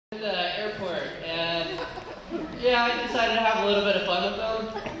Yeah, I decided to have a little bit of fun with them.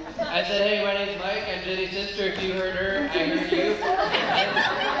 I said, hey, my name's Mike, I'm Jenny's sister. If you heard her, I heard you.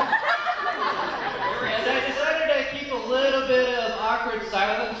 And I decided to keep a little bit of awkward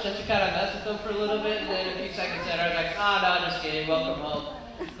silence just to kind of mess with them for a little bit. And then a few seconds later, I was like, oh, no, just kidding. Welcome home.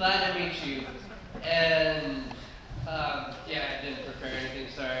 Glad to meet you. And, yeah, I didn't prepare anything.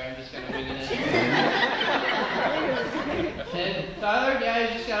 Sorry, I'm just kind of winging it. And Tyler, yeah,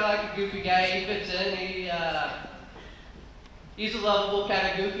 he's just kind of like a goofy guy. He fits in. He's a lovable kind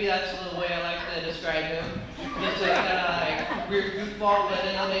of goofy. That's the way I like to describe him. Just a kind of like weird goofball, but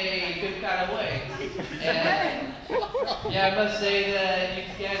in a good kind of way. And yeah, I must say that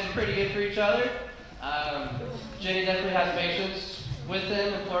you guys are pretty good for each other. Jenny definitely has patience with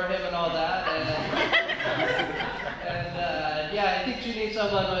him and for him and all that. And yeah, I think you need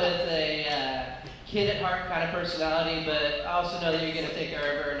someone with a kid at heart kind of personality, but I also know that you're going to take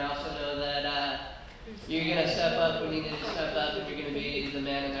care of her, and I also know that you're going to step up when you need to step up, and you're going to be the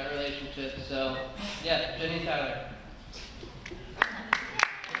man in that relationship. So, yeah, Jenny and Tyler.